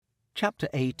Chapter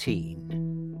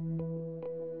 18.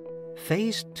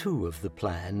 Phase 2 of the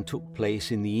plan took place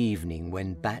in the evening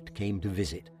when Bat came to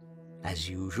visit. As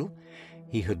usual,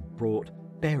 he had brought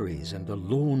berries and a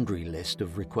laundry list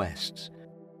of requests.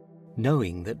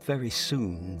 Knowing that very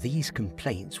soon these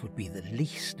complaints would be the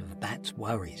least of Bat's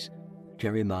worries,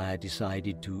 Jeremiah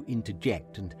decided to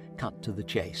interject and cut to the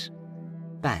chase.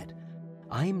 Bat,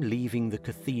 I'm leaving the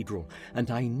cathedral,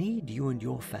 and I need you and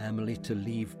your family to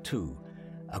leave too.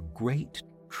 A great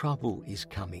trouble is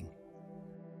coming.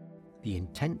 The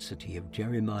intensity of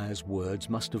Jeremiah's words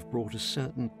must have brought a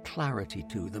certain clarity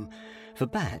to them, for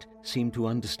Bat seemed to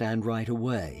understand right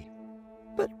away.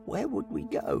 But where would we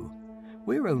go?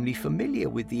 We're only familiar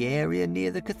with the area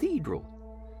near the cathedral.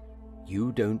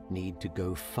 You don't need to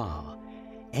go far.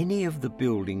 Any of the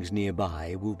buildings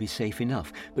nearby will be safe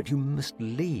enough, but you must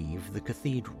leave the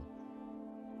cathedral.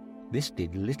 This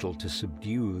did little to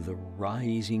subdue the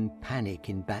rising panic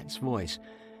in Bat's voice.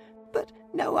 But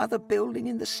no other building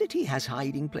in the city has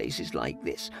hiding places like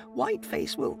this.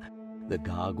 Whiteface will... The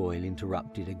gargoyle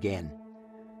interrupted again.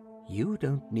 You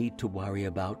don't need to worry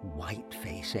about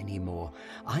Whiteface anymore.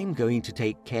 I'm going to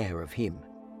take care of him.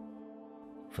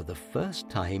 For the first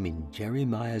time in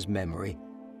Jeremiah's memory,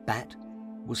 Bat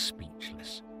was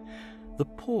speechless. The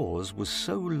pause was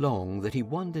so long that he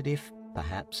wondered if,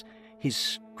 perhaps, his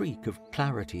streak of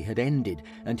clarity had ended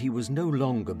and he was no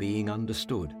longer being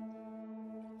understood.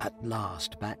 At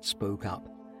last Bat spoke up.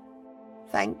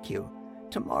 Thank you.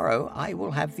 Tomorrow I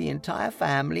will have the entire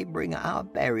family bring our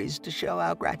berries to show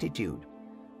our gratitude.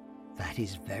 That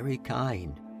is very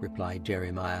kind, replied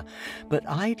Jeremiah, but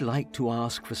I'd like to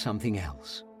ask for something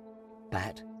else.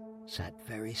 Bat sat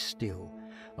very still,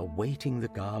 awaiting the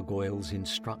gargoyle's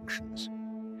instructions.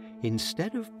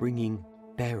 Instead of bringing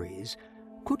berries,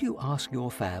 could you ask your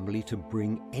family to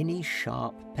bring any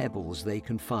sharp pebbles they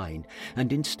can find,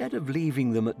 and instead of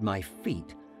leaving them at my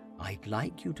feet, I'd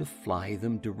like you to fly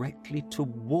them directly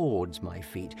towards my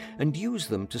feet and use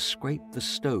them to scrape the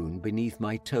stone beneath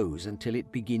my toes until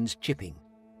it begins chipping.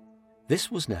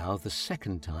 This was now the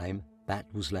second time Bat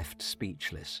was left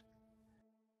speechless.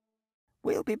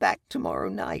 We'll be back tomorrow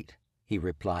night, he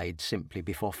replied simply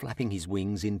before flapping his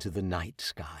wings into the night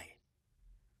sky.